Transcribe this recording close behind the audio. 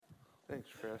Thanks,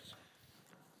 Chris.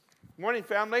 Morning,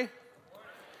 family.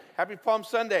 Happy Palm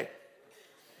Sunday.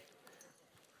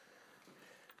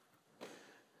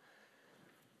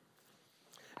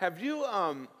 Have you,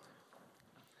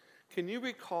 can you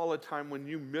recall a time when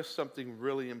you missed something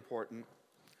really important?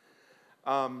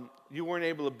 You weren't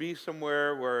able to be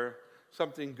somewhere where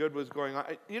something good was going on.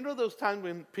 You know those times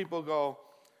when people go,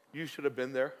 you should have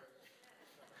been there?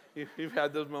 You've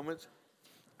had those moments?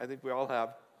 I think we all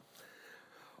have.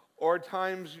 Or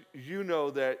times you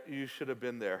know that you should have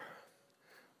been there.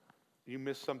 You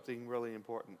missed something really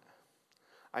important.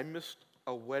 I missed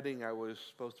a wedding I was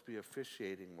supposed to be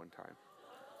officiating one time.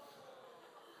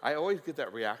 I always get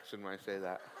that reaction when I say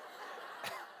that.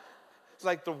 It's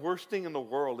like the worst thing in the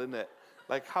world, isn't it?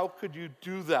 Like, how could you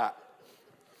do that?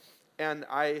 And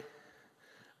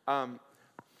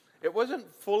it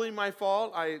wasn't fully my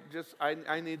fault. I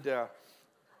need to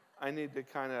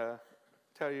kind of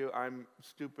tell you I'm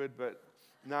stupid, but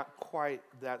not quite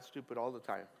that stupid all the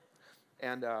time.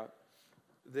 And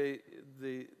they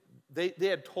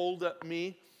had told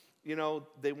me, you know,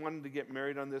 they wanted to get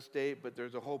married on this date, but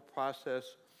there's a whole process,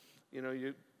 you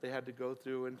know, they had to go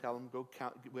through and tell them, go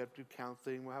count, we have to do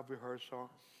counseling, we'll have rehearsal,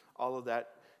 all of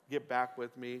that, get back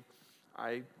with me.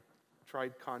 I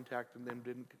tried contacting them,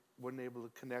 wasn't able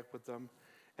to connect with them.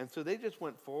 And so they just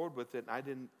went forward with it,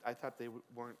 and I thought they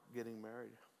weren't getting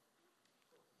married.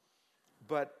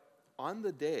 But on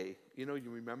the day, you know, you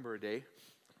remember a day,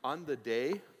 on the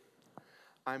day,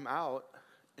 I'm out,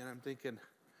 and I'm thinking,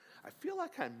 I feel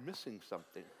like I'm missing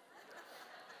something.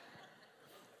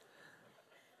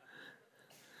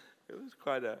 It was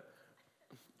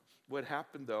what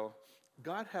happened though,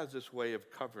 God has this way of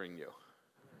covering you.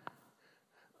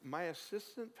 My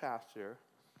assistant pastor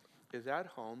is at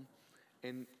home,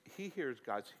 and he hears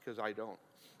God because I don't.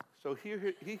 So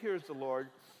he hears the Lord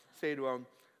say to him,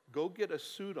 go get a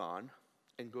suit on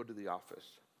and go to the office.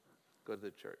 Go to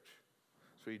the church.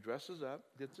 So he dresses up,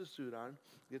 gets a suit on,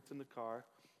 gets in the car,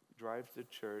 drives to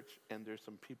church, and there's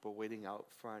some people waiting out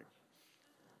front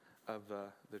of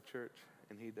the church,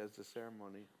 and he does the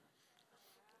ceremony.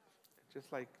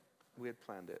 Just like we had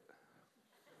planned it.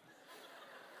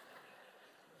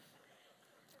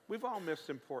 We've all missed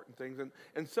important things,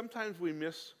 and sometimes we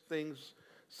miss things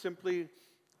simply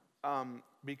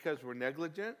because we're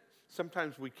negligent.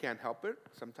 Sometimes we can't help it.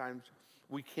 Sometimes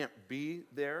we can't be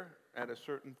there at a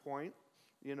certain point,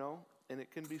 you know, and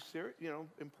it can be serious, you know,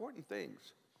 important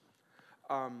things.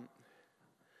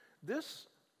 This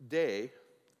day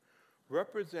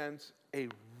represents a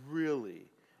really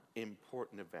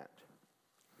important event.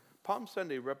 Palm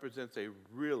Sunday represents a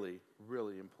really,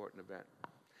 really important event.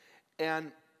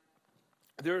 And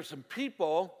there are some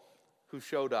people who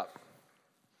showed up,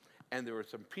 and there were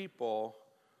some people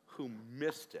who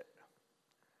missed it.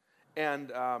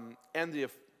 And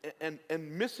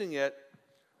missing it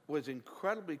was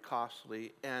incredibly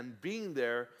costly, and being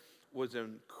there was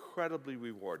incredibly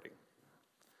rewarding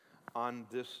on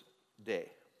this day.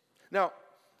 Now,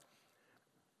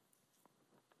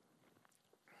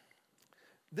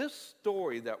 this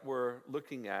story that we're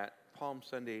looking at, Palm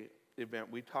Sunday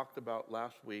event, we talked about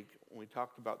last week when we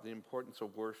talked about the importance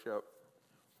of worship,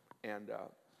 and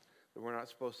that we're not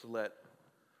supposed to let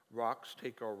rocks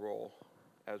take our role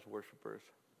as worshipers.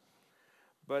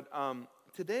 But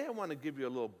today I want to give you a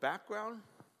little background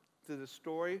to the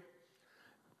story,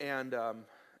 and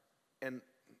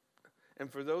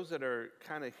for those that are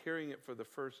kind of hearing it for the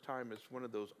first time, it's one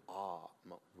of those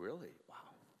really? Wow.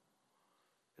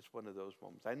 It's one of those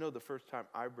moments. I know the first time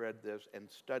I read this and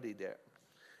studied it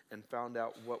and found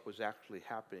out what was actually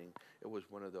happening, it was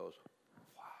one of those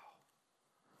wow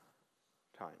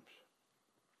times.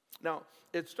 Now,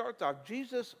 it starts off,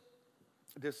 Jesus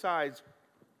decides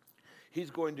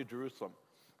he's going to Jerusalem.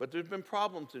 But there's been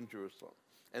problems in Jerusalem.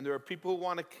 And there are people who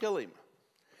want to kill him.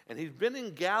 And he's been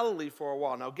in Galilee for a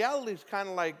while. Now, Galilee's kind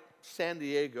of like San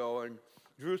Diego, and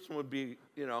Jerusalem would be,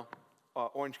 you know,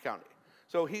 Orange County.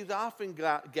 So he's off in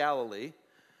Galilee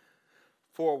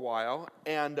for a while,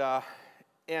 and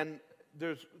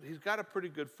he's got a pretty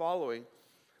good following.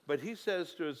 But he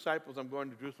says to his disciples, I'm going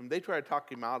to Jerusalem. They try to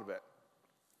talk him out of it.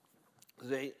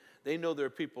 They know there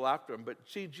are people after him. But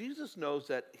see, Jesus knows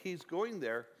that he's going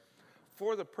there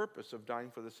for the purpose of dying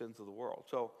for the sins of the world.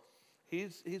 So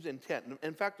he's intent.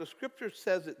 In fact, the scripture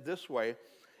says it this way.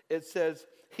 It says,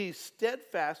 he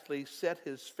steadfastly set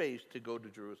his face to go to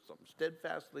Jerusalem.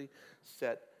 Steadfastly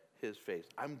set his face.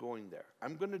 I'm going there.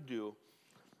 I'm going to do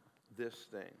this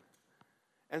thing.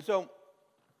 And so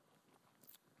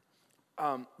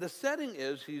the setting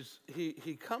is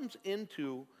he comes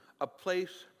into a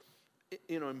place,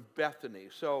 you know, in Bethany.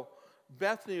 So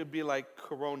Bethany would be like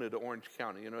Corona to Orange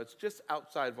County. It's just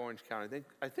outside of Orange County.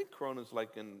 I think Corona's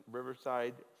like in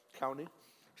Riverside County,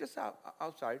 just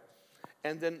outside.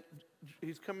 And then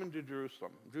he's coming to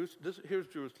Jerusalem. Here's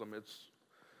Jerusalem. It's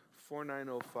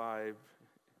 4905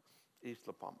 East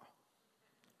La Palma.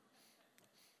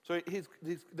 So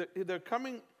they're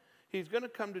coming. He's going to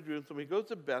come to Jerusalem. He goes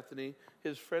to Bethany.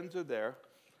 His friends are there.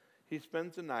 He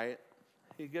spends the night.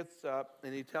 He gets up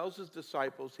and he tells his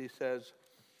disciples, he says,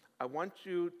 I want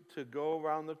you to go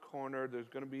around the corner. There's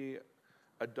going to be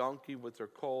a donkey with her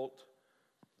colt.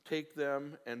 Take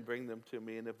them and bring them to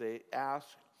me. And if they ask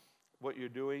what you're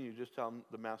doing, you just tell them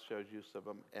the master has use of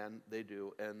them. And they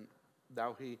do. And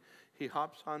now he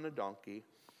hops on a donkey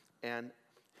and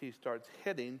he starts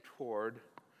heading toward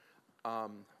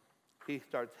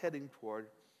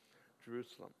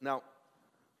Jerusalem. Now,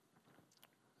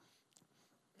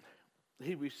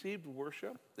 he received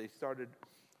worship. They started,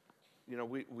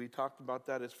 we talked about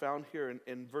that. It's found here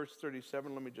in verse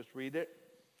 37. Let me just read it,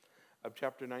 of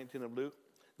chapter 19 of Luke.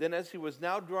 Then as he was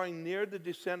now drawing near the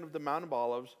descent of the Mount of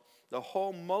Olives, the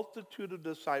whole multitude of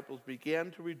disciples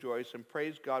began to rejoice and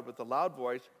praise God with a loud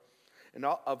voice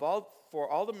for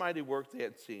all the mighty work they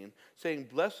had seen, saying,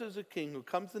 Blessed is the King who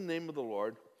comes in the name of the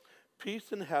Lord,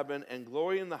 peace in heaven and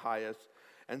glory in the highest.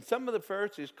 And some of the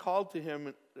Pharisees called to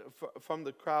him from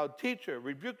the crowd, Teacher,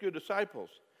 rebuke your disciples.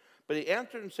 But he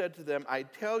answered and said to them, I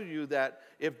tell you that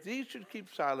if these should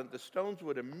keep silent, the stones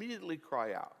would immediately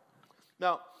cry out.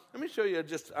 Now, let me show you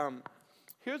just,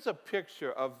 here's a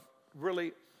picture of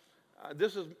really,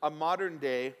 this is a modern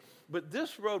day, but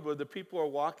this road where the people are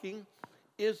walking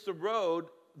is the road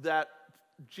that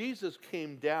Jesus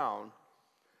came down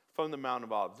from the Mount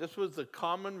of Olives. This was the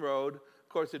common road. Of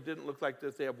course, it didn't look like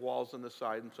this. They have walls on the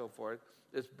side and so forth.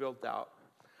 It's built out.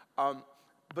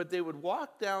 But they would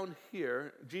walk down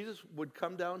here. Jesus would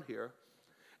come down here,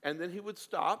 and then he would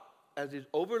stop as he's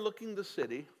overlooking the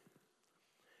city.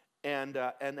 And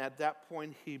at that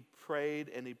point, he prayed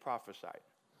and he prophesied.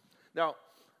 Now,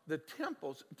 the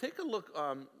temples, take a look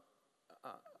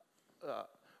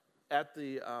at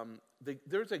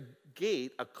there's a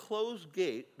gate, a closed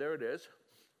gate. There it is.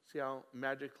 See how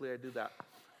magically I do that?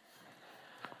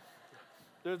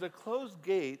 There's a closed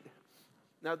gate.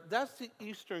 Now, that's the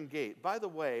eastern gate. By the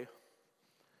way,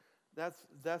 I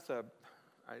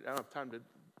don't have time to,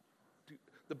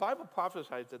 the Bible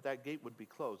prophesies that gate would be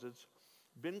closed. It's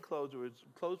been closed. It was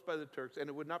closed by the Turks, and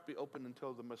it would not be opened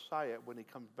until the Messiah, when he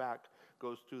comes back,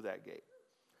 goes through that gate.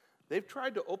 They've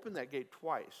tried to open that gate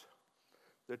twice.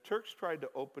 The Turks tried to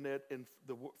open it in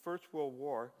the First World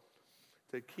War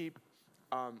to keep,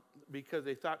 because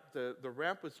they thought the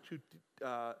ramp was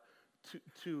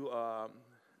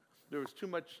there was too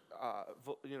much,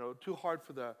 too hard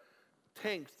for the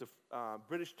tanks, the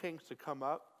British tanks to come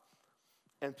up,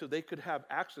 and so they could have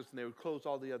access, and they would close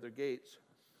all the other gates.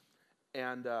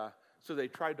 And so they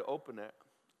tried to open it,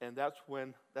 and that's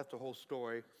the whole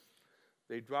story.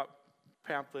 They dropped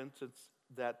pamphlets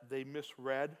that they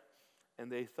misread, and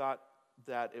they thought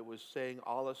that it was saying,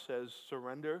 Allah says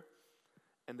surrender,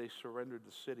 and they surrendered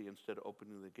the city instead of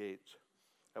opening the gates.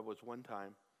 That was one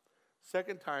time.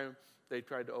 Second time they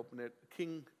tried to open it,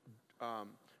 King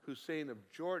Hussein of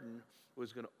Jordan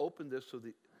was going to open this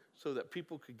so that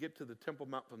people could get to the Temple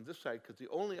Mount from this side, because the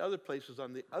only other place is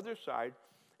on the other side,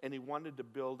 and he wanted to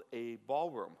build a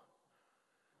ballroom.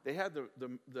 They had the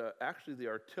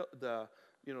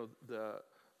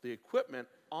equipment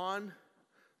on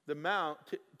the mount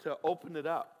to open it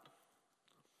up.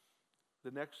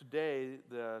 The next day,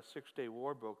 the 6-day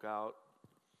war broke out,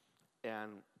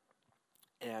 and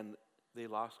they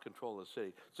lost control of the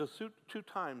city. So two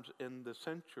times in the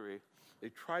century, they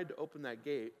tried to open that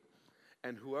gate,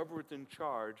 and whoever was in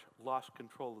charge lost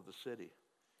control of the city.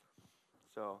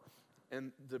 So,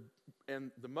 and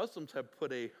the Muslims have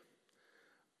put a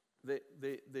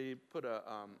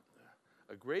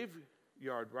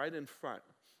graveyard right in front.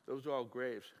 Those are all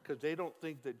graves, because they don't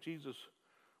think that Jesus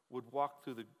would walk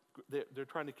through they're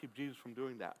trying to keep Jesus from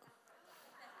doing that.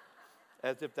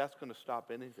 As if that's going to stop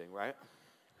anything, right?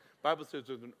 Bible says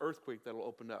there's an earthquake that'll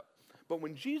open up. But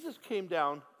when Jesus came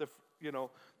down,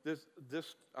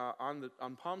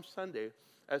 on Palm Sunday,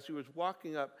 as he was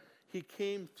walking up, he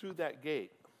came through that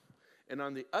gate. And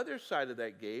on the other side of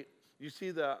that gate, you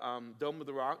see the Dome of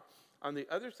the Rock. On the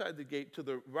other side of the gate, to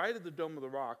the right of the Dome of the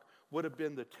Rock, would have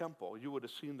been the temple. You would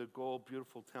have seen the gold,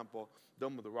 beautiful temple.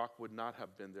 Dome of the Rock would not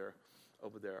have been there,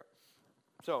 over there.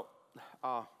 So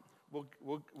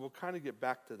we'll kind of get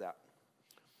back to that.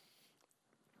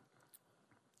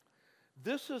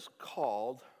 This is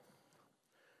called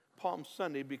Palm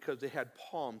Sunday because they had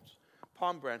palm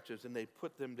branches, and they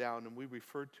put them down, and we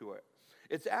referred to it.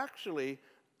 It's actually,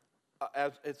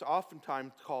 as it's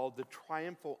oftentimes called, the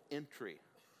triumphal entry.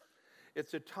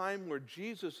 It's a time where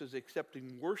Jesus is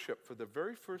accepting worship for the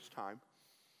very first time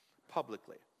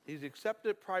publicly. He's accepted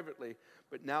it privately,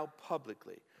 but now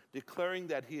publicly, declaring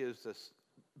that he is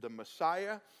the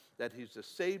Messiah, that he's the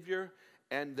Savior,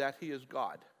 and that he is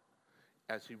God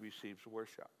as he receives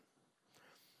worship.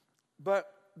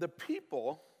 But the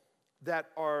people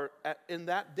that are in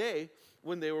that day,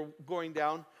 when they were going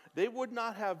down, they would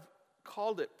not have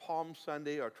called it Palm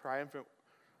Sunday or triumphant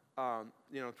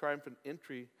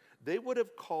entry. They would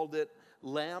have called it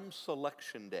Lamb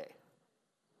Selection Day.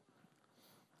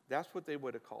 That's what they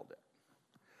would have called it.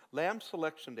 Lamb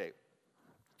Selection Day.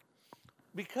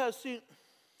 Because, see,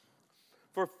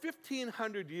 for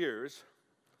 1,500 years,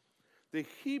 the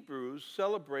Hebrews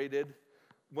celebrated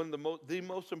one of the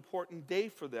most important day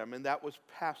for them, and that was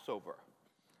Passover.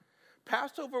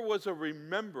 Passover was a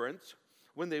remembrance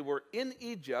when they were in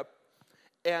Egypt,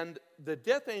 and the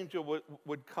death angel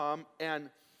would come, and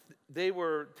they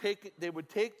would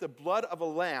take the blood of a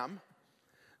lamb.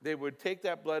 They would take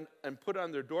that blood and put it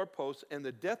on their doorposts, and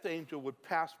the death angel would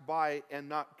pass by and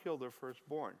not kill their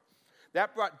firstborn.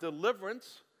 That brought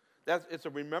deliverance. It's a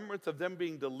remembrance of them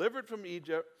being delivered from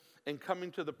Egypt and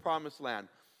coming to the promised land.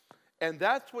 And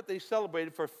that's what they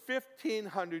celebrated for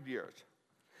 1,500 years.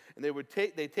 And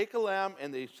they take a lamb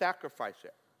and they sacrifice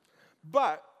it.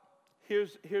 But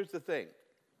here's the thing.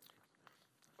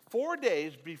 4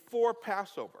 days before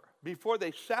Passover, before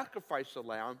they sacrifice the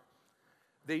lamb,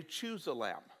 they choose a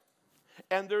lamb.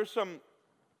 And there's some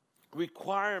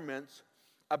requirements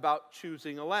about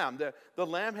choosing a lamb. The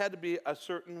lamb had to be a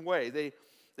certain way.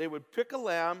 They would pick a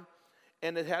lamb,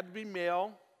 and it had to be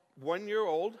male, 1 year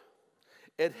old.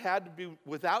 It had to be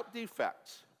without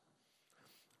defects.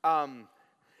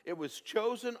 It was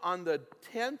chosen on the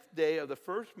 10th day of the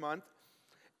first month,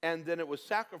 and then it was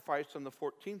sacrificed on the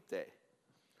 14th day,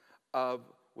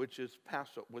 which was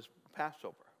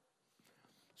Passover.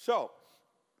 So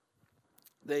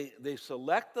they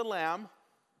select the lamb.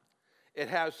 It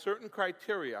has certain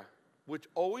criteria, which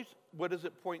always, what does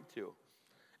it point to?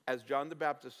 As John the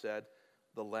Baptist said,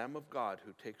 the Lamb of God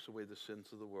who takes away the sins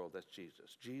of the world. That's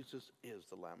Jesus. Jesus is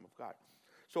the Lamb of God.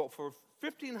 So for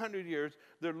 1,500 years,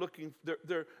 they're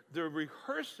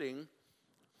rehearsing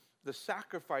the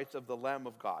sacrifice of the Lamb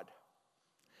of God.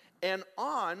 And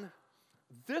on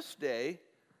this day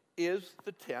is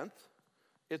the 10th.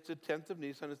 It's the 10th of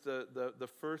Nisan. It's the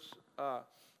first,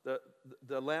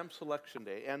 the Lamb Selection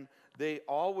Day. And they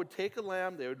all would take a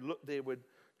lamb. They would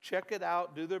check it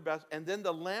out, do their best, and then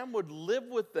the lamb would live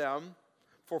with them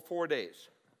for 4 days.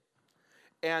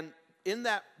 And in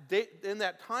that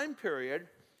time period,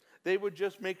 they would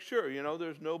just make sure,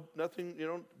 there's nothing,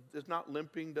 it's not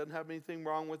limping, doesn't have anything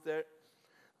wrong with it.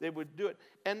 They would do it.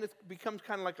 And it becomes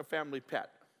kind of like a family pet,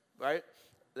 right?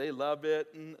 They love it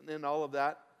and all of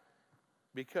that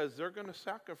because they're going to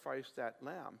sacrifice that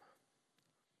lamb.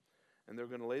 And they're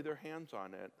going to lay their hands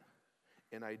on it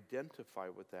and identify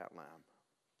with that lamb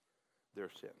their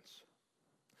sins.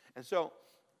 And so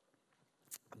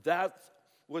that's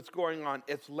what's going on.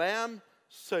 It's Lamb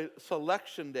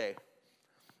Selection Day.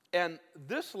 And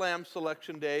this Lamb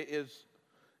Selection Day is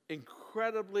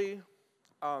incredibly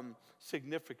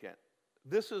significant.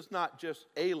 This is not just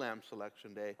a Lamb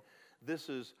Selection Day. This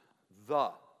is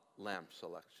the Lamb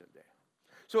Selection Day.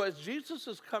 So as Jesus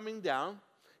is coming down,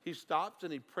 he stops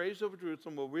and he prays over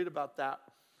Jerusalem. We'll read about that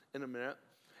in a minute.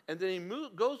 And then he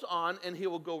goes on, and he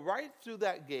will go right through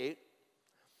that gate,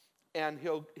 and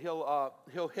he'll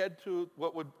head to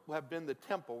what would have been the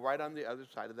temple right on the other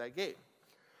side of that gate.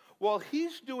 While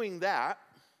he's doing that,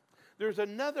 there's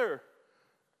another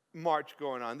march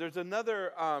going on. There's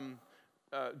another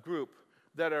group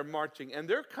that are marching, and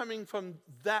they're coming from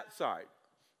that side,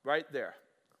 right there.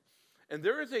 And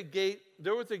there was a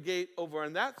gate over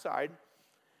on that side.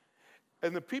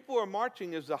 And the people who are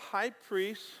marching is the high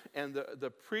priest and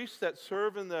the priests that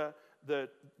serve in the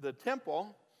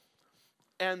temple.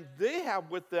 And they have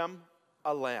with them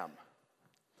a lamb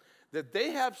that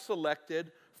they have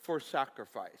selected for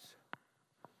sacrifice.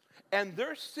 And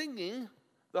they're singing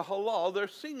the Hallel. They're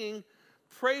singing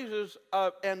praises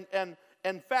of, and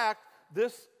in fact,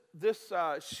 this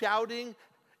shouting,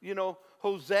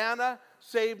 Hosanna,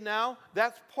 save now,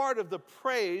 that's part of the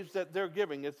praise that they're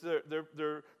giving. It's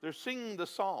they're singing the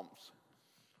Psalms.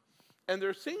 And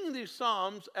they're singing these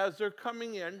Psalms as they're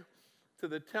coming in to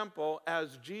the temple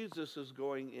as Jesus is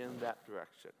going in that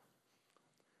direction.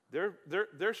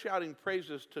 They're shouting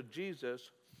praises to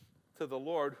Jesus, to the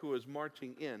Lord who is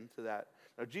marching into that.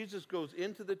 Now Jesus goes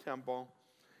into the temple.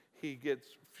 He gets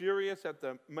furious at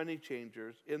the money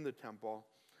changers in the temple.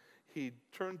 he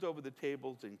turns over the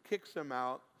tables and kicks them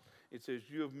out. It says,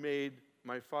 "You have made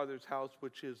my Father's house,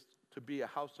 which is to be a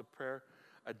house of prayer,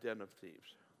 a den of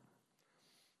thieves."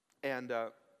 And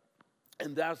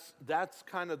that's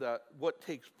kind of what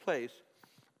takes place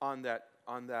on that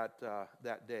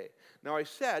day. Now, I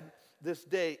said this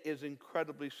day is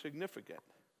incredibly significant.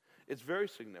 It's very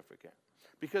significant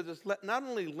because it's not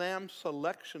only Lamb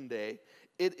Selection Day,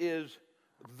 it is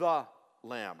the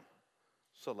Lamb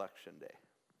Selection Day.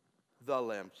 The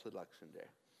Lamb Selection Day.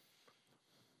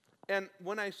 And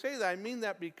when I say that, I mean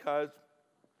that because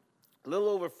a little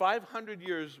over 500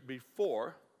 years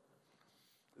before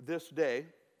this day,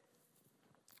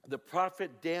 the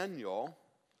prophet Daniel,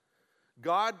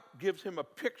 God gives him a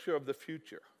picture of the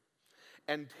future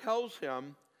and tells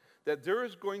him that there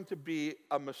is going to be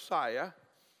a Messiah.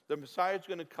 The Messiah is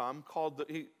going to come,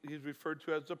 he's referred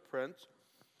to as the Prince.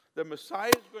 The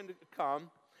Messiah is going to come,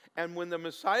 and when the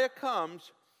Messiah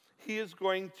comes, he is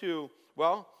going to,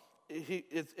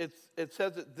 it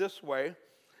says it this way: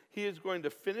 he is going to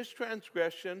finish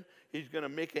transgression, he's going to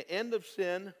make an end of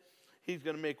sin, he's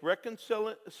going to make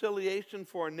reconciliation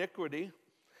for iniquity,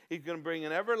 he's going to bring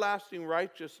an everlasting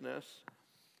righteousness.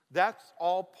 That's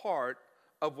all part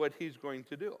of what he's going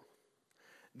to do.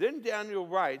 Then Daniel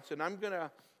writes, and I'm going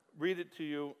to read it to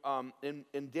you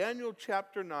in Daniel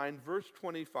chapter 9, verse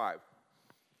 25.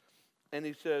 And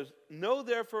he says, "Know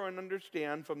therefore and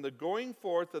understand from the going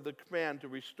forth of the command to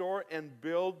restore and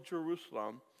build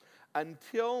Jerusalem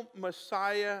until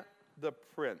Messiah the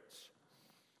Prince."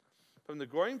 From the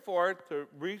going forth to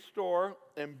restore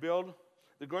and build,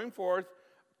 the going forth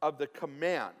of the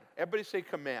command. Everybody say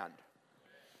command.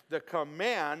 The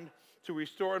command to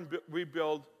restore and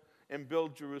rebuild and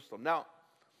build Jerusalem. Now,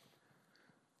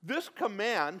 this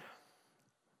command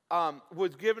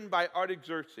was given by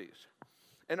Artaxerxes.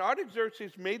 And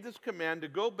Artaxerxes made this command to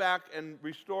go back and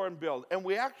restore and build. And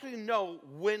we actually know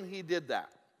when he did that.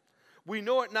 We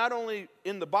know it not only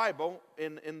in the Bible,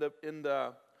 in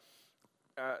the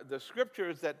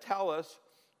scriptures that tell us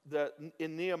that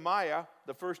in Nehemiah,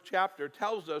 the first chapter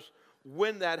tells us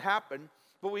when that happened,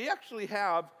 but we actually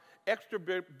have extra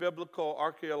biblical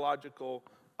archaeological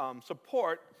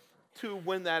support to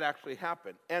when that actually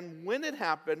happened. And when it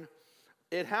happened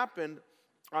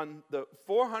on the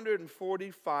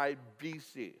 445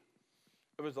 BC.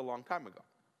 It was a long time ago.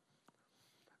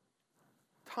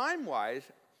 Time-wise,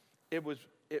 it was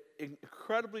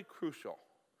incredibly crucial.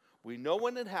 We know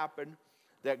when it happened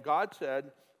that God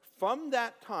said, from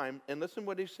that time, and listen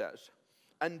what he says,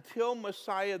 until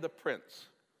Messiah the Prince.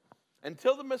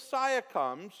 Until the Messiah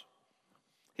comes,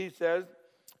 he says,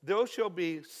 there shall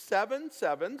be 7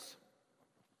 sevens,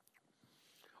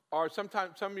 or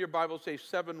sometimes some of your Bibles say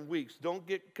 7 weeks. Don't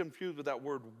get confused with that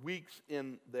word weeks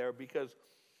in there, because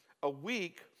a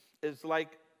week is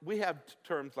like, we have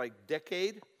terms like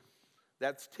decade,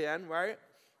 that's 10, right?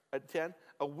 At 10.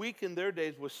 A week in their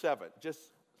days was 7, just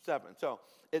 7. So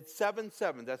it's 7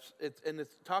 sevens. And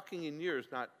it's talking in years,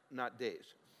 not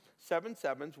days. 7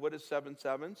 sevens. What is 7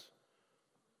 sevens?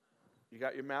 You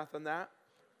got your math on that?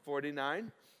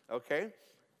 49. Okay.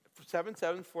 7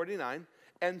 sevens, 49.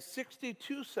 And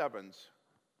 62 sevens.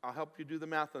 I'll help you do the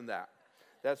math on that.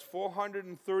 That's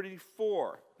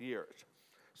 434 years.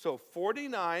 So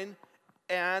 49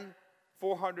 and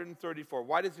 434.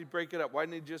 Why does he break it up? Why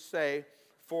didn't he just say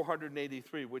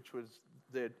 483, which was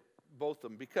both of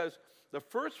them? Because the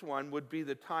first one would be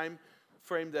the time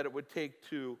frame that it would take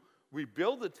to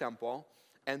rebuild the temple,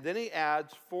 and then he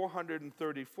adds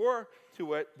 434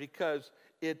 to it because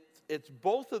it's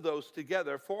both of those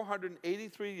together,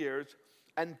 483 years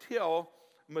until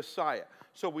Messiah.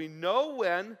 So we know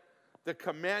when the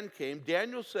command came.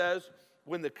 Daniel says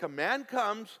when the command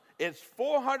comes, it's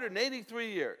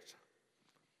 483 years.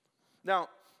 Now,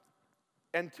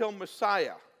 until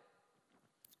Messiah.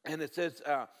 And it says,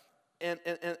 and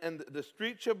the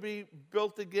street shall be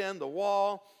built again, the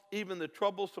wall, even the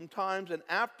troublesome times. And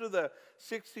after the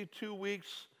 62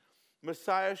 weeks,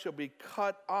 Messiah shall be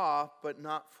cut off, but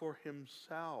not for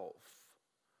himself.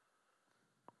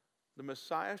 The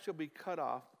Messiah shall be cut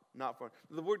off, not for...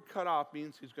 The word cut off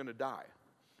means he's going to die.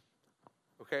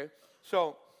 Okay?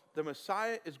 So the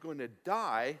Messiah is going to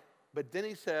die, but then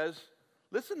he says,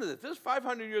 listen to this. This is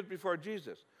 500 years before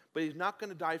Jesus, but he's not going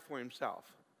to die for himself.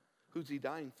 Who's he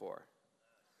dying for?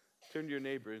 Turn to your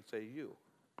neighbor and say, you.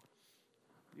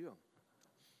 You.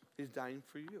 He's dying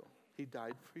for you. He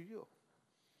died for you.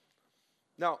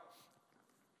 Now,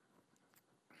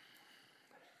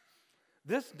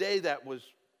 this day that was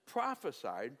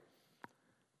prophesied,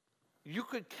 you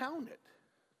could count it.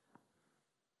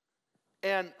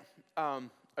 And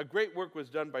a great work was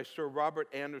done by Sir Robert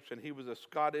Anderson. He was a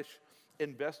Scottish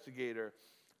investigator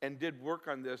and did work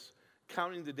on this,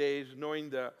 counting the days, knowing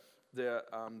the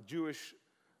Jewish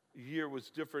year was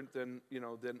different than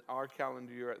our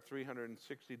calendar year at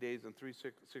 360 days and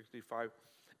 365,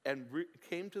 and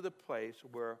came to the place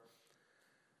where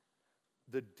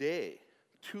the day,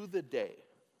 to the day,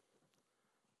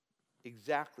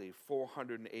 exactly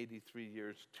 483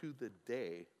 years to the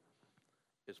day,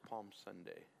 is Palm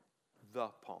Sunday, the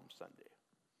Palm Sunday.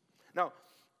 Now,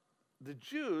 the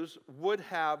Jews would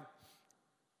have,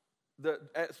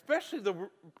 especially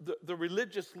the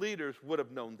religious leaders would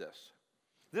have known this.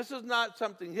 This is not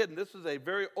something hidden. This is a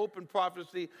very open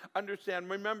prophecy. Understand,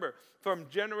 remember, from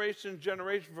generation to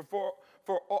generation,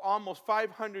 for almost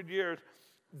 500 years,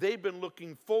 they've been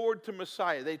looking forward to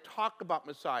Messiah. They talk about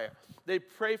Messiah. They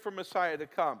pray for Messiah to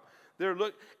come.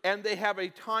 And they have a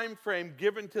time frame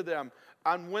given to them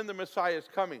on when the Messiah is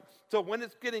coming. So when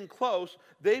it's getting close,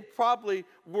 they probably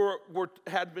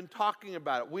had been talking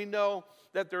about it. We know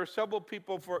that there are several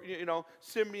people,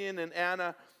 Simeon and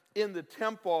Anna in the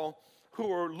temple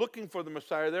who are looking for the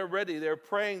Messiah. They're ready. They're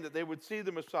praying that they would see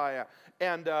the Messiah.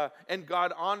 And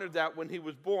God honored that when he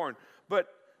was born.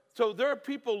 So there are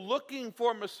people looking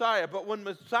for Messiah, but when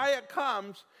Messiah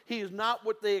comes, he is not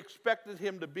what they expected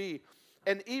him to be.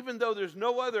 And even though there's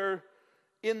no other,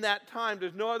 in that time,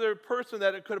 there's no other person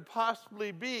that it could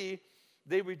possibly be,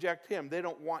 they reject him. They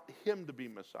don't want him to be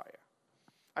Messiah.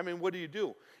 I mean, what do you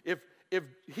do? If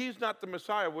he's not the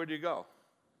Messiah, where do you go?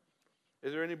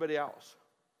 Is there anybody else?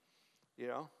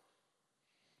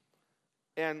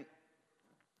 And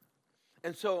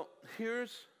so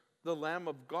here's the Lamb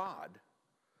of God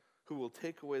who will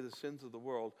take away the sins of the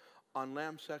world on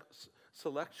Lamb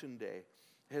Selection Day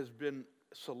has been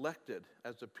selected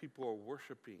as the people are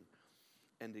worshiping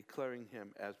and declaring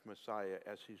him as Messiah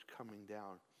as he's coming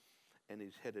down and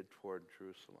he's headed toward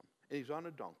Jerusalem. And he's on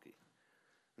a donkey.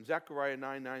 And Zechariah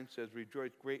 9:9 says,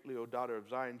 "Rejoice greatly, O daughter of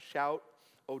Zion. Shout,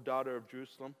 O daughter of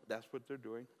Jerusalem." That's what they're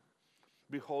doing.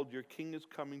 "Behold, your king is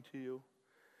coming to you.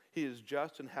 He is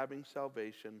just and having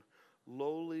salvation,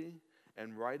 lowly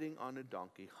and riding on a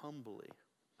donkey, humbly,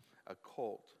 a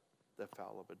colt, the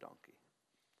foal of a donkey."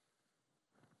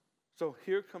 So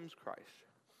here comes Christ.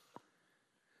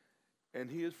 And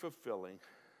he is fulfilling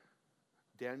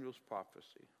Daniel's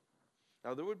prophecy.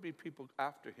 Now, there would be people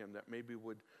after him that maybe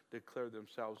would declare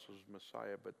themselves as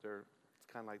Messiah, but it's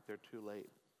kind of like they're too late.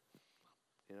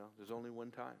 There's only one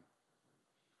time.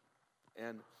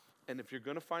 And if you're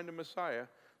going to find a Messiah,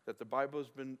 that the Bible has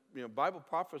been, Bible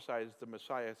prophesies the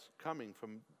Messiah's coming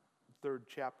from 3rd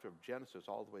chapter of Genesis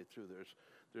all the way through.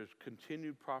 There's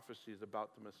continued prophecies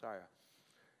about the Messiah.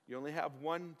 You only have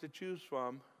one to choose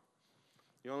from.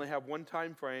 You only have one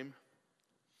time frame.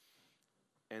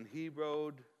 And he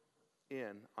rode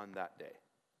in on that day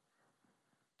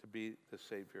to be the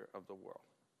Savior of the world.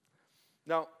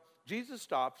 Now, Jesus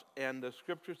stops, and the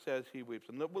scripture says he weeps.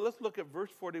 And let's look at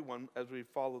verse 41 as we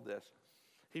follow this.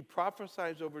 He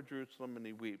prophesies over Jerusalem, and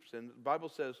he weeps. And the Bible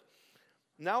says,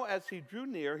 "Now as he drew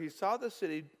near, he saw the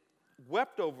city,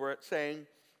 wept over it, saying,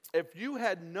 'If you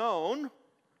had known,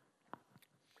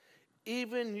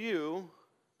 even you,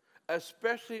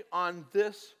 especially on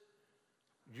this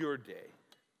your day.'"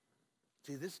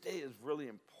 See, this day is really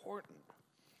important.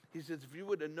 He says, "If you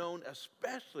would have known,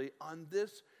 especially on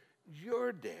this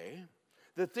your day,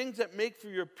 the things that make for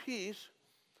your peace,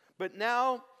 but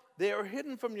now they are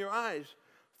hidden from your eyes,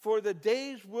 for the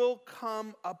days will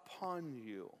come upon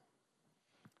you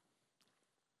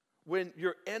when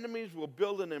your enemies will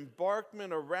build an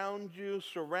embankment around you,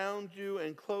 surround you,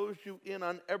 and close you in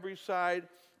on every side,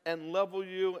 and level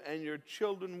you and your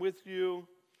children with you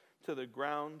to the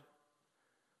ground.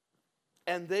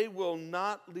 And they will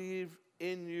not leave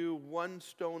in you one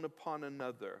stone upon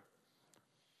another."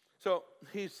 So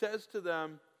he says to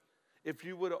them, if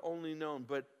you would have only known,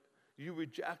 but you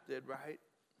rejected, right?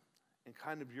 And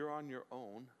kind of you're on your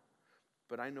own,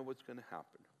 but I know what's going to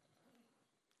happen.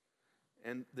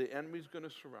 And the enemy's going to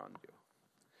surround you.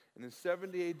 And in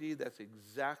 70 AD, that's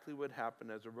exactly what happened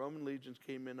as the Roman legions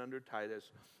came in under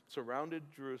Titus,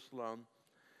 surrounded Jerusalem,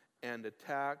 and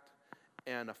attacked,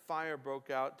 and a fire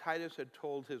broke out. Titus had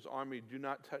told his army, "Do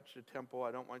not touch the temple.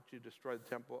 I don't want you to destroy the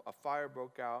temple." A fire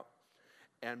broke out,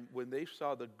 and when they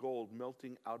saw the gold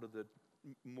melting out of the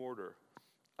mortar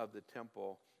of the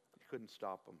temple, you couldn't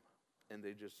stop them. And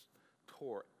they just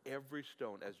tore every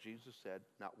stone, as Jesus said,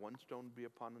 not one stone would be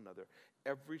upon another.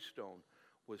 Every stone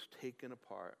was taken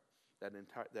apart,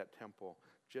 that temple,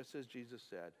 just as Jesus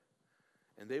said.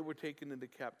 And they were taken into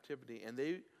captivity, and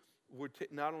were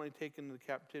not only taken into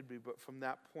captivity, but from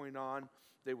that point on,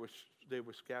 they were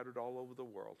scattered all over the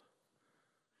world.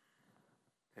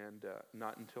 And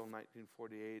not until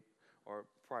 1948 or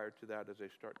prior to that, as they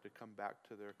start to come back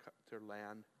to their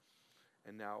land,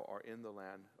 and now are in the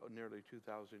land nearly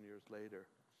 2,000 years later,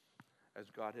 as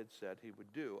God had said he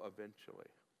would do eventually.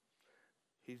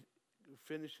 He's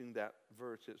finishing that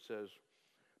verse. It says,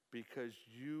 because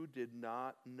you did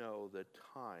not know the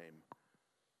time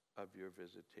of your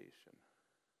visitation.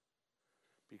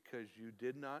 Because you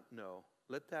did not know.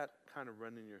 Let that kind of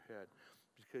run in your head.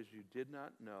 Because you did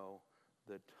not know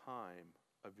the time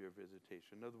of your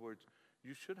visitation. In other words,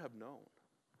 you should have known.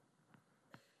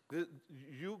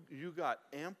 You got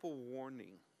ample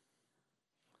warning.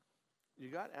 You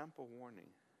got ample warning.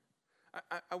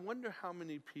 I wonder how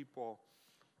many people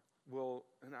will,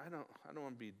 and I don't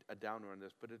want to be a downer on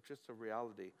this, but it's just a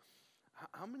reality.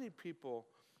 How many people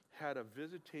had a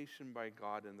visitation by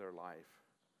God in their life?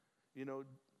 You know,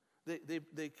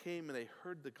 they came and they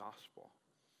heard the gospel.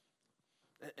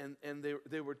 And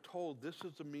they were told, this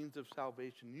is the means of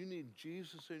salvation. You need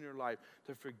Jesus in your life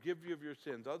to forgive you of your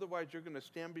sins. Otherwise, you're going to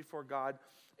stand before God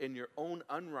in your own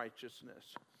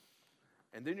unrighteousness.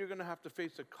 And then you're going to have to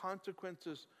face the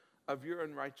consequences of your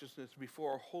unrighteousness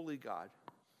before a holy God.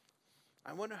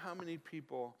 I wonder how many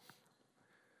people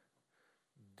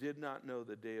did not know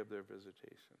the day of their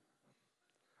visitation.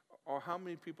 Or how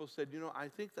many people said, you know, I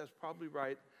think that's probably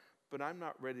right, but I'm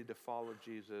not ready to follow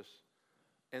Jesus.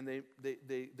 And they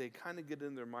kind of get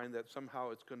in their mind that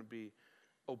somehow it's going to be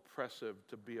oppressive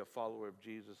to be a follower of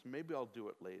Jesus. Maybe I'll do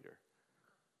it later.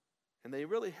 And they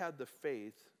really had the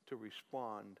faith to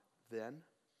respond then,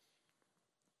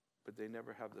 but they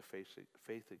never have the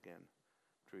faith again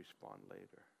to respond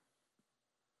later.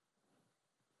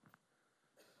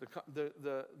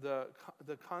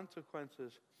 The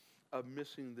consequences of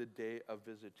missing the day of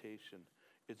visitation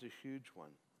is a huge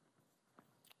one.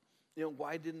 You know,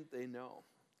 why didn't they know?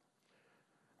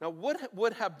 Now, what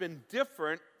would have been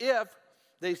different if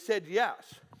they said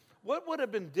yes? What would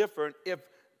have been different if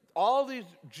all these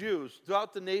Jews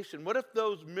throughout the nation, what if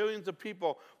those millions of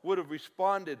people would have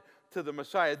responded to the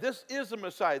Messiah? This is the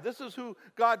Messiah. This is who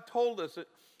God told us that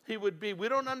he would be. We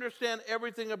don't understand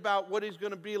everything about what he's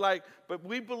going to be like, but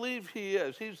we believe he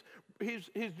is. He's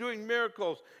doing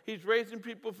miracles. He's raising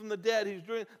people from the dead.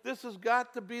 This has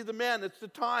got to be the man. It's the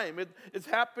time. It's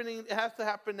happening. It has to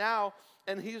happen now,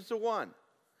 and he's the one.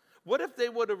 What if they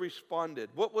would have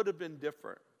responded? What would have been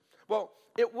different? Well,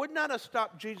 it would not have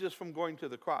stopped Jesus from going to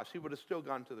the cross. He would have still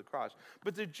gone to the cross.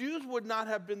 But the Jews would not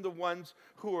have been the ones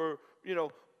who were,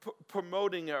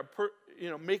 promoting or,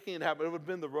 making it happen. It would have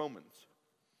been the Romans.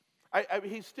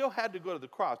 He still had to go to the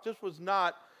cross. This was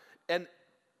not an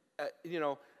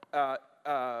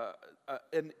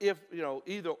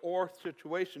either or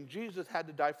situation. Jesus had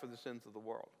to die for the sins of the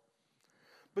world.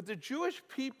 But the Jewish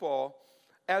people,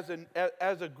 as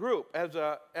a group, as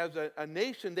a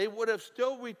nation, they would have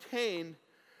still retained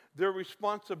their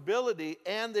responsibility,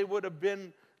 and they would have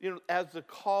been, as the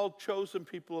called, chosen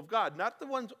people of God. Not the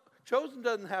ones chosen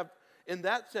doesn't have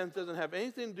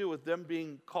anything to do with them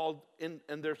being called in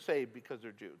and they're saved because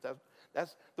they're Jews.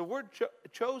 That's the word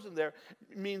chosen there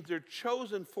means they're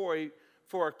chosen for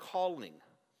a calling,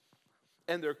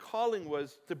 and their calling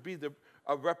was to be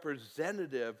a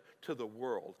representative to the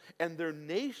world. And their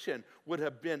nation would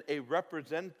have been a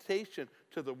representation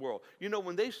to the world.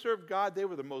 When they served God, they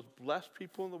were the most blessed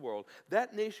people in the world.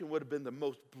 That nation would have been the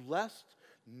most blessed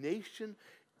nation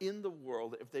in the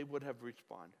world if they would have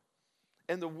responded.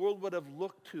 And the world would have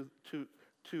looked to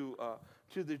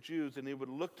the Jews, and they would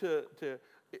look to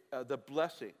the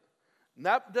blessing. And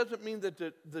that doesn't mean that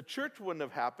the church wouldn't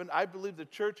have happened. I believe the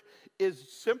church is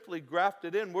simply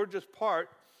grafted in. We're just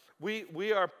part.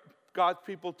 We are God's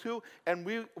people too, and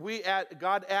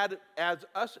God adds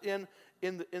us in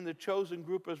the chosen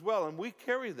group as well, and we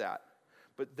carry that.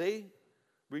 But they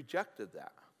rejected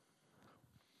that.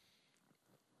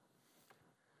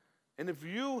 And if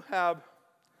you have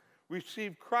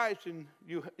received Christ, and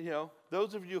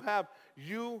those of you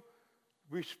you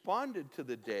responded to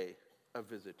the day of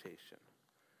visitation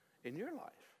in your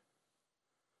life.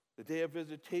 The day of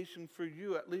visitation for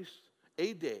you, at least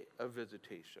a day of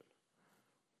visitation.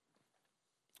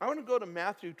 I want to go to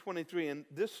Matthew 23, and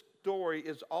this story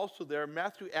is also there.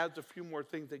 Matthew adds a few more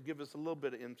things that give us a little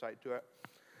bit of insight to it.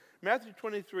 Matthew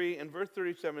 23 and verse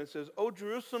 37, it says, "O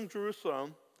Jerusalem,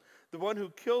 Jerusalem, the one who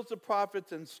kills the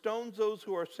prophets and stones those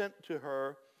who are sent to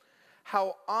her,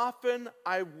 how often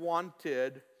I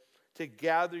wanted to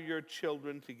gather your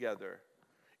children together."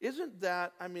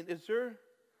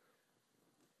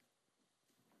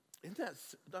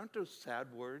 Aren't those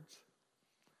sad words?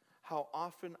 how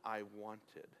often I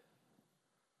wanted.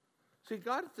 See,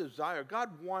 God's desire, God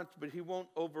wants, but he won't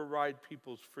override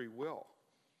people's free will.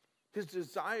 His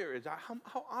desire is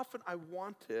how often I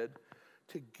wanted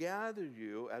to gather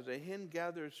you as a hen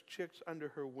gathers chicks under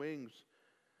her wings.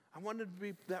 I wanted to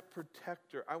be that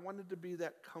protector. I wanted to be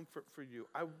that comfort for you.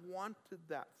 I wanted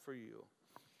that for you.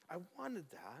 I wanted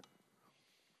that,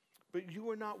 but you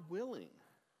were not willing.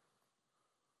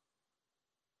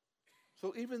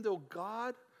 So even though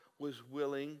God was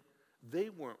willing, they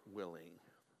weren't willing.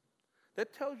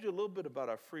 That tells you a little bit about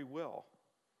our free will.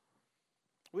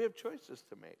 We have choices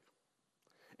to make.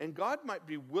 And God might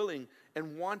be willing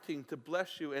and wanting to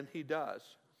bless you, and he does.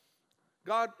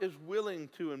 God is willing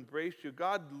to embrace you.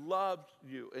 God loves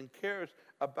you and cares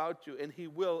about you, and he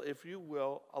will, if you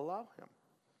will, allow him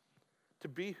to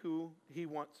be who he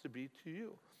wants to be to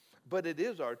you. But it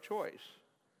is our choice.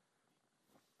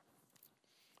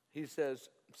 He says,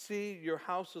 see, your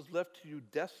house is left to you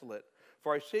desolate.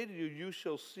 For I say to you, you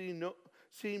shall see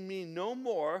me no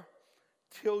more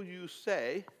till you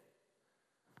say,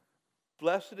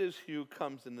 blessed is he who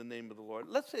comes in the name of the Lord.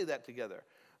 Let's say that together.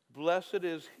 Blessed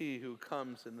is he who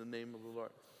comes in the name of the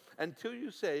Lord. Until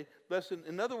you say, blessed.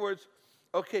 In other words,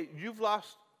 okay, you've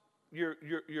lost your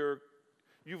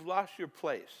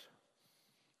place,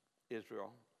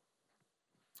 Israel.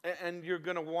 And you're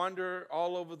going to wander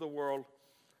all over the world,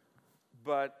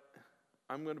 but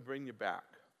I'm going to bring you back.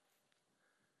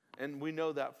 And we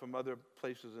know that from other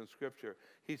places in Scripture.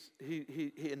 He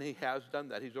has done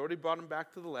that. He's already brought them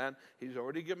back to the land. He's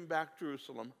already given back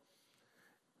Jerusalem.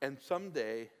 And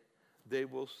someday they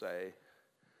will say,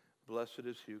 blessed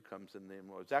is he who comes in the name of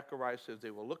the Lord. Zechariah says they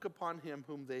will look upon him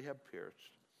whom they have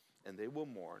pierced, and they will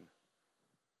mourn.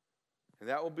 And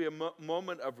that will be a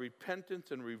moment of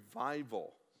repentance and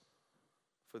revival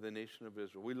for the nation of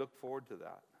Israel. We look forward to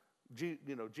that.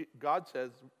 God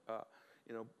says,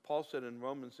 Paul said in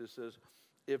Romans, it says,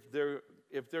 if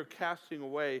their casting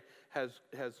away has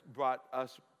brought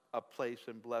us a place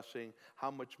and blessing,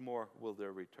 how much more will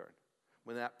their return?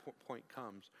 When that point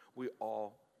comes, we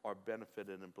all are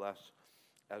benefited and blessed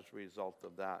as a result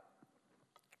of that.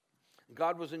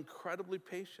 God was incredibly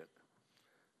patient.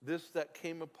 This that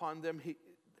came upon them,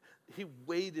 he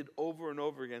waited over and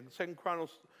over again. 2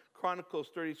 Chronicles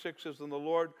 36 says, and the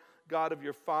Lord God of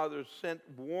your fathers sent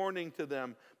warning to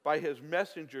them by his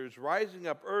messengers, rising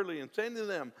up early and saying to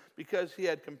them, because he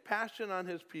had compassion on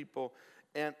his people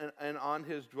and on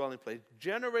his dwelling place.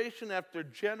 Generation after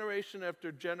generation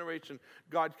after generation,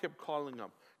 God kept calling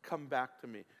them, come back to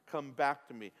me, come back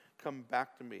to me, come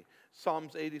back to me.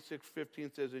 Psalms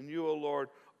 86:15 says, and you, O Lord,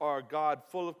 are a God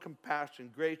full of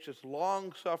compassion, gracious,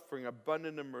 long-suffering,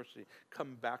 abundant in mercy.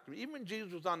 Come back to me. Even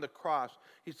Jesus was on the cross.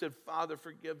 He said, Father,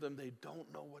 forgive them. They don't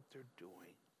know what they're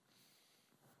doing.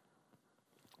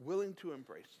 Willing to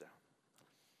embrace them.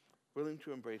 Willing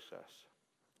to embrace us.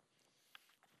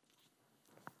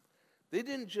 They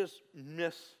didn't just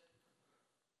miss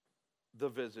the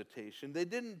visitation. They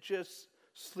didn't just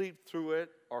sleep through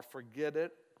it or forget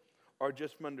it or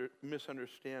just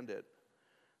misunderstand it.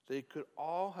 They could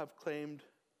all have claimed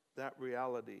that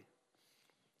reality,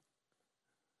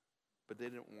 but they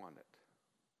didn't want it.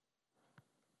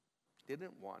 They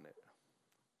didn't want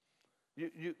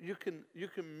it. You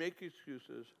can make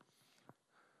excuses,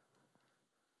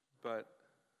 but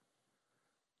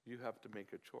you have to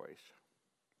make a choice.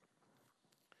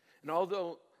 And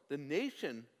although the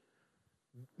nation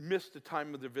missed the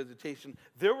time of their visitation,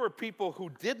 there were people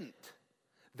who didn't.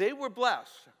 They were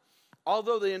blessed.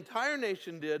 Although the entire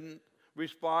nation didn't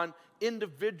respond,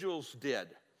 individuals did.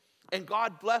 And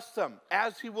God blessed them,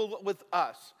 as he will with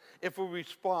us, if we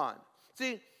respond.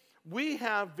 See, we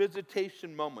have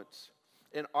visitation moments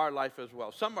in our life as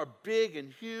well. Some are big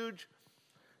and huge.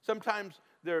 Sometimes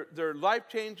they're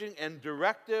life-changing and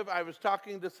directive. I was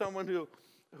talking to someone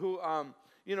who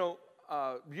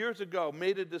years ago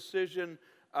made a decision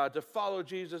to follow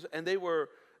Jesus, and they were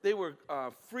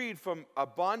freed from a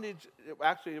bondage.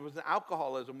 Actually, it was an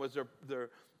alcoholism was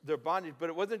their bondage, but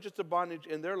it wasn't just a bondage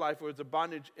in their life. It was a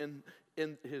bondage in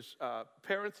his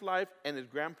parents' life and his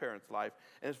grandparents' life.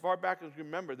 And as far back as you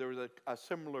remember, there was a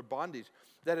similar bondage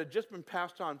that had just been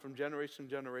passed on from generation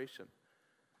to generation.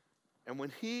 And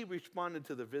when he responded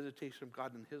to the visitation of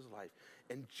God in his life,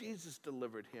 and Jesus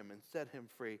delivered him and set him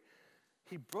free,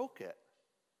 he broke it.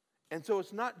 And so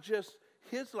it's not just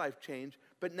his life change,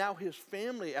 but now his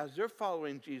family, as they're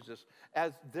following Jesus,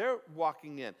 as they're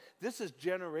walking in. This is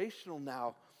generational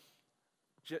now,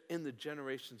 in the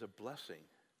generations of blessing,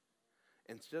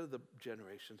 instead of the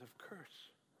generations of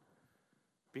curse,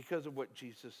 because of what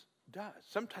Jesus does.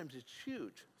 Sometimes it's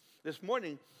huge. This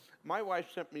morning, my wife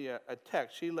sent me a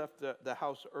text. She left the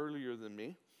house earlier than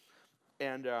me,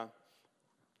 and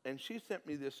she sent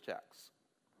me this text.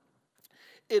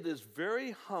 It is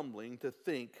very humbling to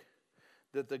think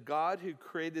that the God who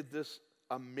created this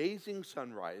amazing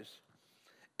sunrise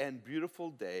and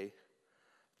beautiful day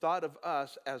thought of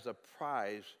us as a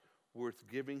prize worth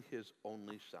giving his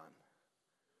only son.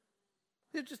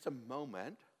 It's just a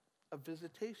moment of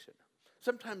visitation.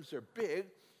 Sometimes they're big.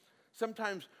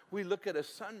 Sometimes we look at a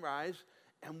sunrise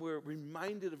and we're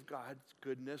reminded of God's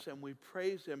goodness and we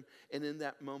praise him. And in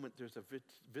that moment, there's a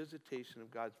visitation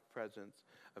of God's presence,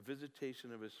 a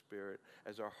visitation of his Spirit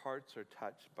as our hearts are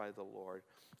touched by the Lord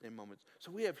in moments.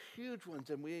 So we have huge ones,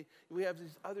 and we have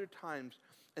these other times,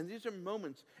 and these are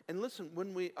moments. And listen,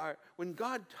 when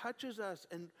God touches us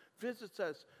and visits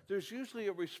us, there's usually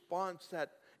a response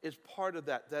that is part of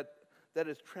that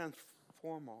is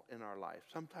transformal in our life.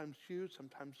 Sometimes huge,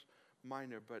 sometimes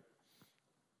minor, but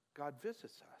God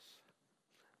visits us.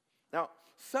 Now,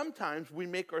 sometimes we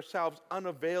make ourselves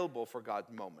unavailable for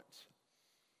God's moments.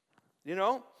 You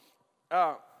know,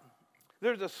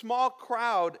 there's a small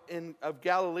crowd of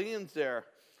Galileans there,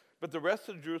 but the rest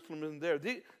of Jerusalem isn't there.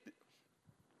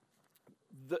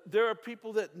 There are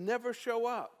people that never show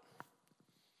up.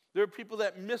 There are people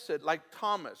that miss it, like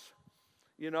Thomas.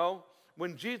 You know,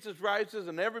 when Jesus rises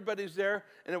and everybody's there,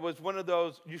 and it was one of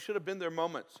those, you should have been there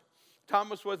moments.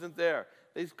 Thomas wasn't there.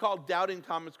 He's called Doubting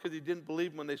Thomas because he didn't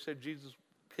believe when they said Jesus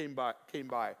came by,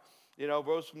 you know,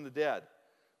 rose from the dead.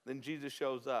 Then Jesus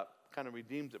shows up, kind of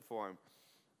redeems it for him.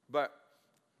 But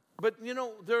you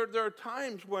know, there are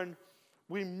times when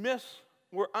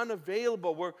we're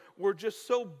unavailable, we're just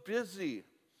so busy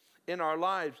in our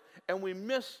lives, and we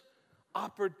miss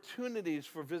opportunities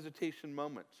for visitation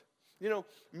moments. You know,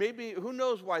 maybe, who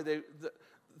knows why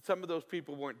some of those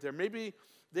people weren't there. Maybe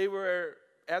they were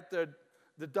at the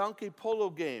donkey polo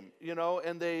game, you know,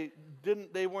 and they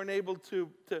weren't able to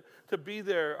be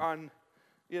there on,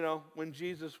 you know, when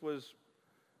Jesus was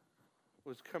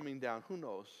coming down. Who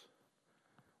knows?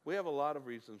 We have a lot of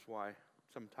reasons why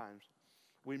sometimes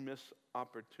we miss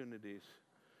opportunities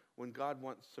when God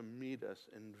wants to meet us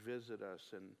and visit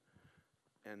us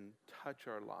and touch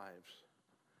our lives.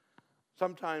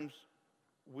 Sometimes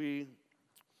we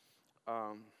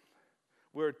are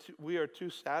too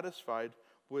satisfied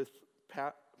with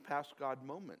past God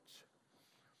moments.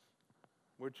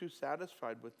 We're too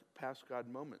satisfied with past God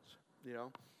moments, you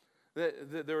know.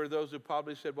 There are those who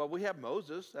probably said, well, we have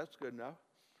Moses, that's good enough.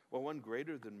 Well, one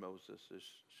greater than Moses has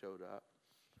showed up.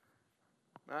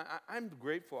 I'm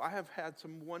grateful. I have had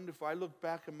some wonderful, I look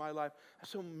back in my life,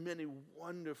 so many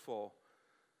wonderful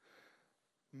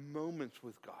moments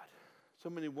with God. So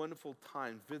many wonderful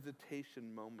times,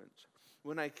 visitation moments.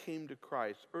 When I came to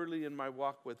Christ, early in my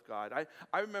walk with God,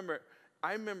 I remember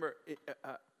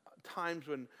times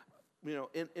when, you know,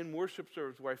 in worship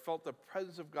service where I felt the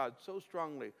presence of God so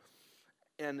strongly,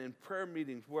 and in prayer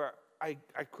meetings where I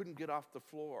couldn't get off the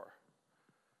floor.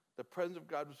 The presence of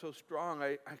God was so strong,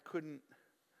 I couldn't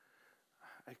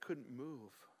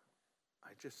move. I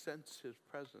just sensed his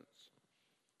presence.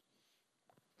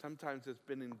 Sometimes it's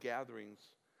been in gatherings,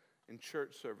 in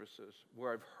church services,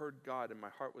 where I've heard God and my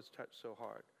heart was touched so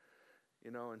hard.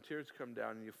 You know, and tears come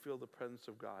down and you feel the presence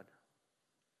of God.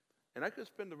 And I could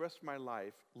spend the rest of my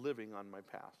life living on my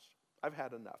past. I've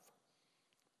had enough.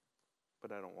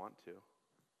 But I don't want to.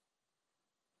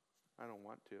 I don't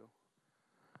want to.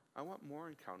 I want more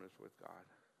encounters with God.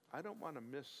 I don't want to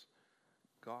miss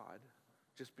God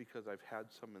just because I've had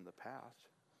some in the past.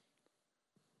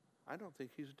 I don't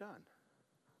think he's done.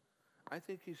 I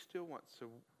think he still wants to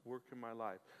work in my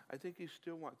life. I think he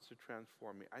still wants to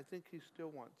transform me. I think he still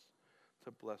wants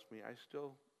to bless me. I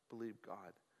still believe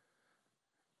God.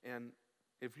 And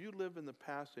if you live in the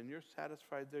past and you're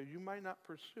satisfied there, you might not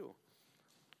pursue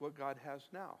what God has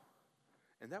now.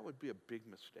 And that would be a big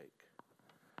mistake.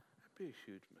 That'd be a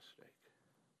huge mistake.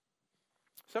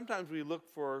 Sometimes we look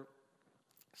for,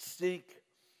 seek,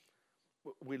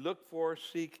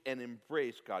 and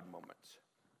embrace God moments.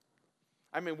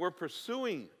 I mean, we're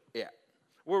pursuing it.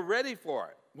 We're ready for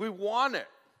it. We want it.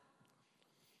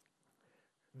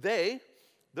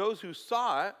 Those who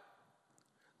saw it,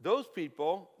 those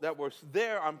people that were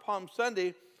there on Palm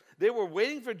Sunday, they were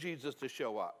waiting for Jesus to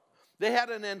show up. They had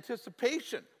an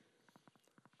anticipation.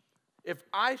 If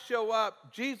I show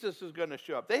up, Jesus is going to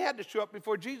show up. They had to show up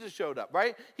before Jesus showed up,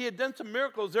 right? He had done some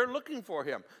miracles. They're looking for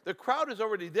him. The crowd is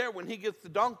already there when he gets the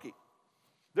donkey.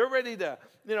 They're ready to,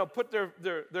 put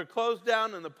their clothes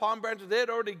down and the palm branches. They had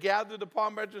already gathered the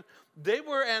palm branches. They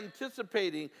were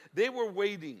anticipating. They were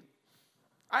waiting.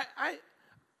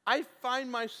 I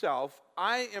find myself,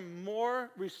 I am more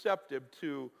receptive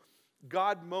to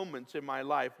God moments in my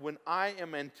life when I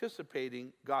am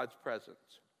anticipating God's presence.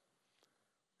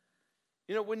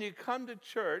 You know, when you come to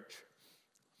church,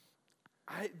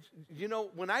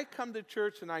 when I come to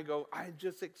church and I go, I'm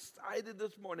just excited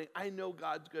this morning. I know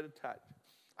God's going to touch.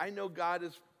 I know God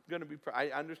is going to be, I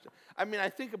understand. I mean, I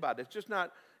think about it. It's just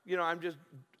not,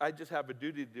 I just have a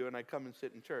duty to do and I come and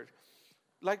sit in church.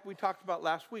 Like we talked about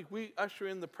last week, we usher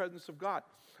in the presence of God.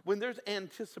 When there's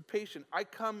anticipation, I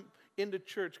come into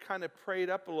church kind of prayed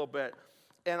up a little bit,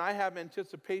 and I have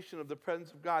anticipation of the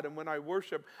presence of God. And when I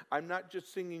worship, I'm not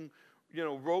just singing,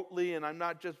 rotely, and I'm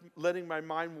not just letting my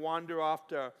mind wander off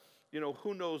to,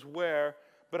 who knows where,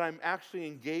 but I'm actually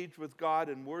engaged with God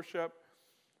in worship.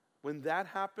 When that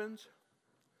happens,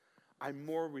 I'm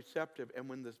more receptive. And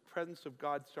when the presence of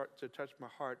God starts to touch my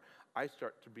heart, I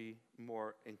start to be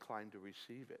more inclined to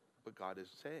receive it, what God is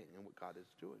saying and what God is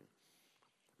doing.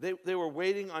 They were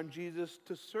waiting on Jesus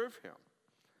to serve him.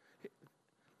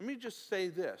 Let me just say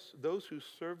this. Those who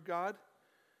serve God,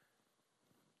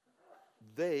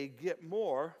 they get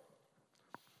more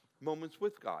moments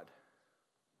with God.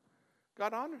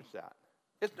 God honors that.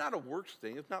 It's not a works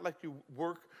thing. It's not like you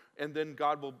work and then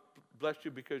God will bless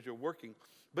you because you're working.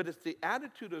 But it's the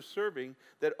attitude of serving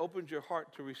that opens your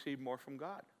heart to receive more from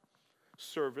God.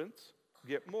 Servants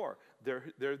get more. They're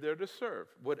there to serve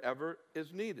whatever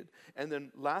is needed. And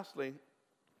then lastly,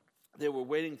 they were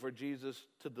waiting for Jesus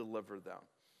to deliver them.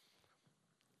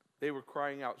 They were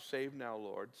crying out, "Save now,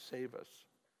 Lord, save us."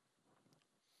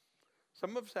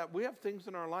 Some of us we have things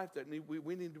in our life that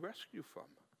we need rescue from.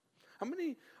 How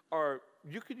many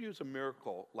you could use a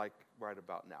miracle like right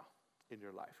about now in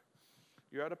your life?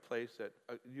 You're at a place that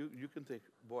you can think,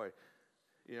 boy,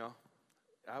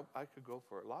 I could go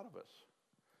for it. A lot of us.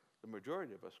 The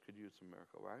majority of us could use a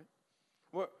miracle,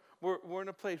 right? We're in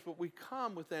a place where we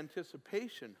come with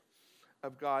anticipation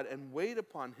of God and wait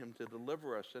upon him to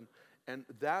deliver us. And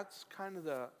that's kind of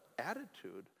the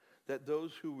attitude that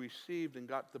those who received and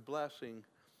got the blessing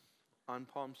on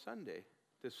Palm Sunday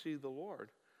to see the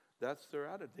Lord, that's their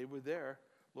attitude. They were there,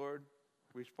 Lord,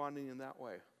 responding in that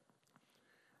way.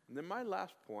 And then my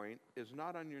last point is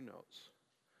not on your notes,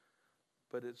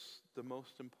 but it's the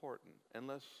most important,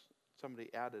 unless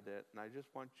somebody added it, and I just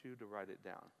want you to write it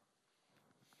down.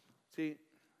 See,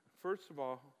 first of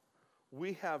all,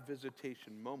 we have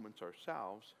visitation moments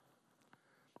ourselves,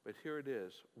 but here it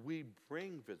is. We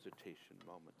bring visitation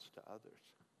moments to others.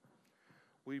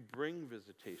 We bring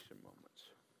visitation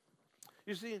moments.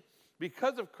 You see,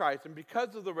 because of Christ and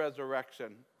because of the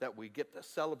resurrection that we get to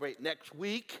celebrate next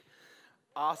week,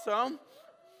 awesome.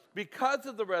 Because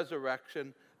of the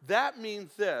resurrection, that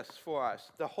means this for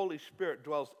us. The Holy Spirit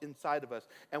dwells inside of us,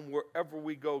 and wherever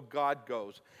we go, God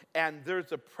goes. And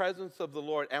there's a presence of the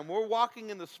Lord. And we're walking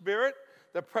in the Spirit.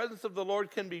 The presence of the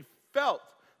Lord can be felt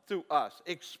through us,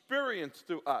 experienced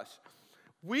through us.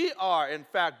 We are, in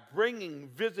fact, bringing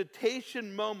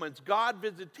visitation moments, God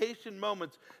visitation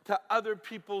moments, to other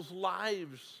people's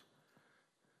lives.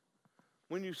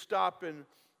 When you stop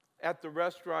at the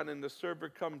restaurant and the server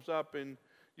comes up and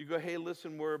you go, "Hey,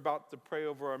 listen, we're about to pray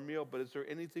over our meal, but is there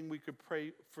anything we could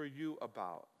pray for you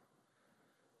about?"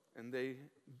 And they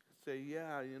say,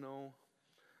 "Yeah,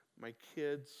 my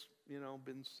kid's,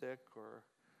 been sick, or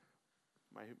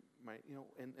my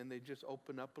and they just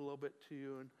open up a little bit to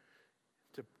you and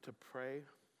to pray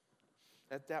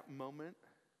at that moment.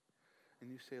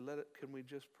 And you say, can we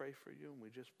just pray for you? And we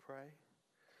just pray.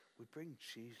 We bring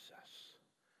Jesus.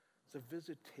 It's a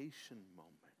visitation moment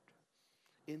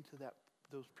into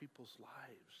those people's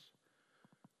lives,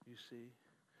 you see.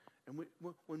 And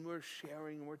when we're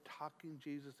sharing and we're talking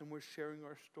Jesus and we're sharing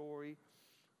our story,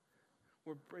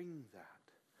 we're bringing that.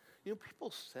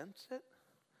 People sense it.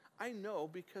 I know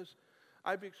because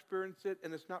I've experienced it,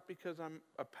 and it's not because I'm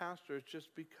a pastor, it's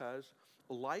just because,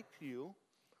 like you,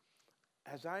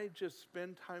 as I just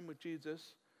spend time with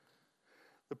Jesus,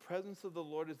 the presence of the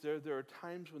Lord is there. There are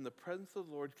times when the presence of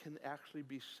the Lord can actually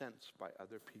be sensed by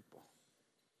other people.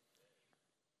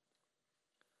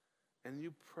 And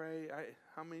you pray,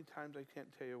 how many times I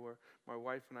can't tell you where my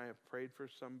wife and I have prayed for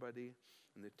somebody,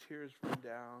 and the tears run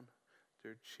down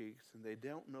their cheeks, and they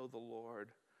don't know the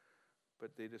Lord,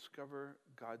 but they discover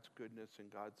God's goodness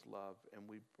and God's love, and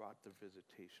we brought the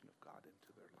visitation of God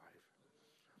into their life.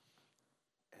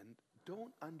 And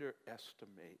don't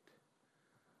underestimate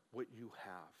what you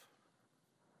have.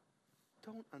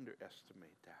 Don't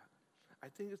underestimate that. I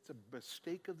think it's a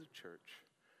mistake of the church.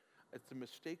 It's a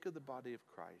mistake of the body of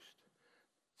Christ.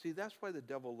 See, that's why the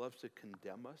devil loves to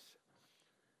condemn us.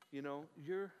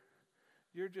 You're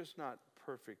just not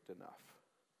perfect enough.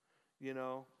 You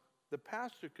know, the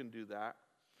pastor can do that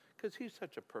because he's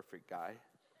such a perfect guy.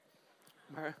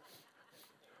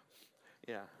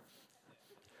 Yeah,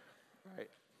 right.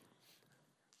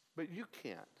 But you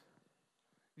can't.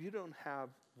 You don't have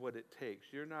what it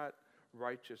takes. You're not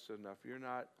righteous enough. You're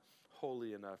not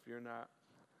holy enough. Don't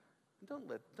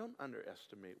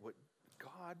underestimate what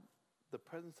God, the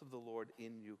presence of the Lord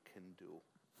in you can do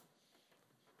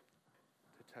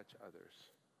to touch others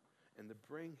and to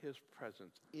bring his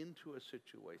presence into a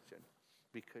situation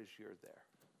because you're there.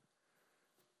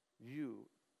 You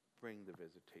bring the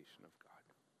visitation of God.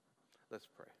 Let's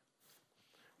pray.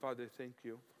 Father, thank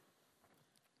you.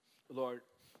 Lord,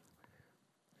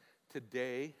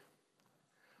 today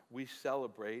we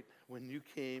celebrate when you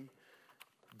came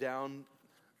down,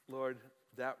 Lord,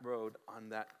 that road on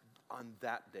that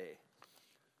day.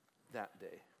 That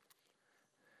day.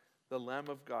 The Lamb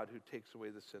of God who takes away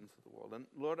the sins of the world. And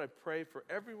Lord, I pray for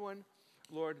everyone,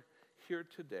 Lord, here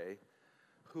today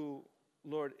who,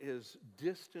 Lord, is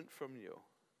distant from you.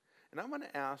 And I want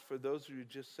to ask for those of you who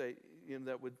just say,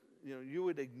 you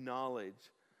would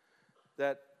acknowledge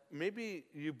that maybe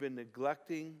you've been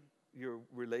neglecting your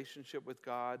relationship with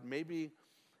God. Maybe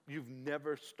you've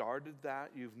never started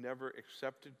that. You've never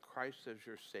accepted Christ as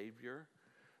your Savior.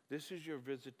 This is your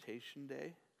visitation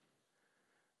day.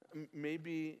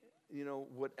 Maybe,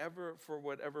 for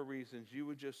whatever reasons, you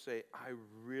would just say, I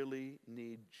really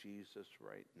need Jesus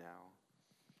right now.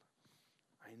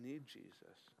 I need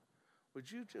Jesus. Would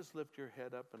you just lift your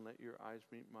head up and let your eyes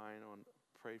meet mine? I want to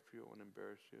pray for you. I want to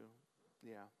embarrass you.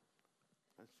 Yeah.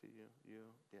 I see you.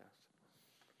 You. Yes.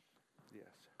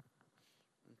 Yes.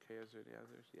 Okay, is there the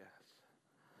others? Yes.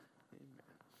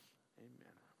 Amen.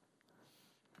 Amen.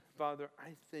 Father,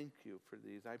 I thank you for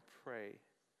these. I pray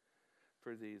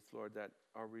for these, Lord, that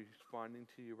are responding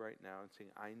to you right now and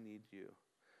saying, I need you.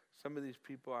 Some of these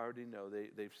people I already know.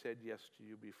 They've said yes to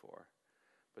you before.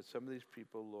 But some of these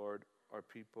people, Lord, are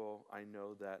people I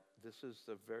know that this is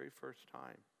the very first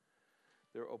time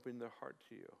they're opening their heart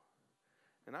to you.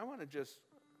 And I want to just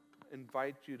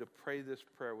invite you to pray this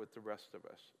prayer with the rest of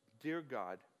us. Dear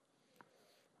God,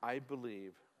 I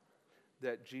believe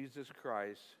that Jesus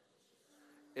Christ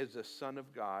is the Son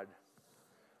of God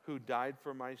who died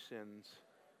for my sins,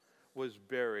 was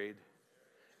buried,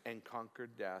 and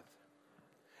conquered death.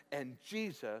 And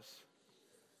Jesus,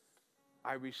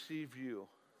 I receive you.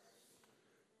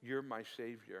 You're my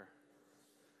Savior.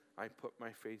 I put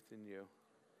my faith in you.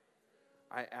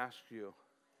 I ask you,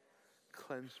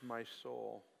 cleanse my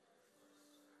soul,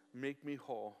 make me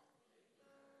whole,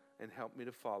 and help me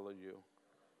to follow you.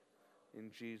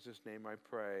 In Jesus' name I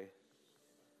pray.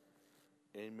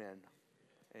 Amen.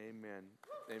 Amen.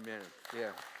 Amen.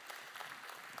 Yeah.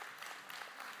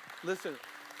 Listen,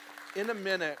 in a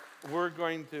minute, we're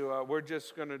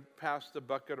just going to pass the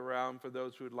bucket around for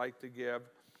those who would like to give.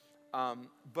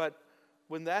 But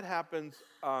when that happens,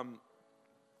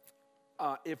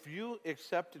 if you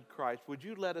accepted Christ, would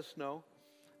you let us know?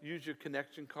 Use your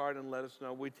connection card and let us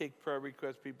know. We take prayer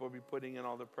requests. People will be putting in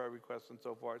all the prayer requests and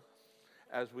so forth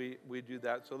as we do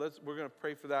that. So we're going to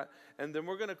pray for that. And then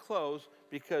we're going to close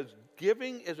because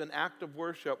giving is an act of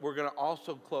worship. We're going to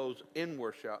also close in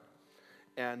worship.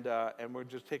 And we'll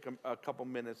just take a couple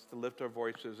minutes to lift our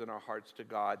voices and our hearts to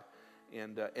God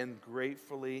and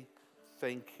gratefully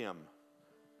thank him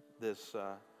this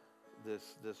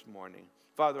morning.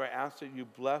 Father, I ask that you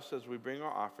bless as we bring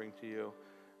our offering to you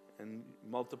and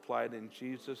multiply it in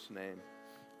Jesus' name.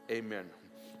 Amen.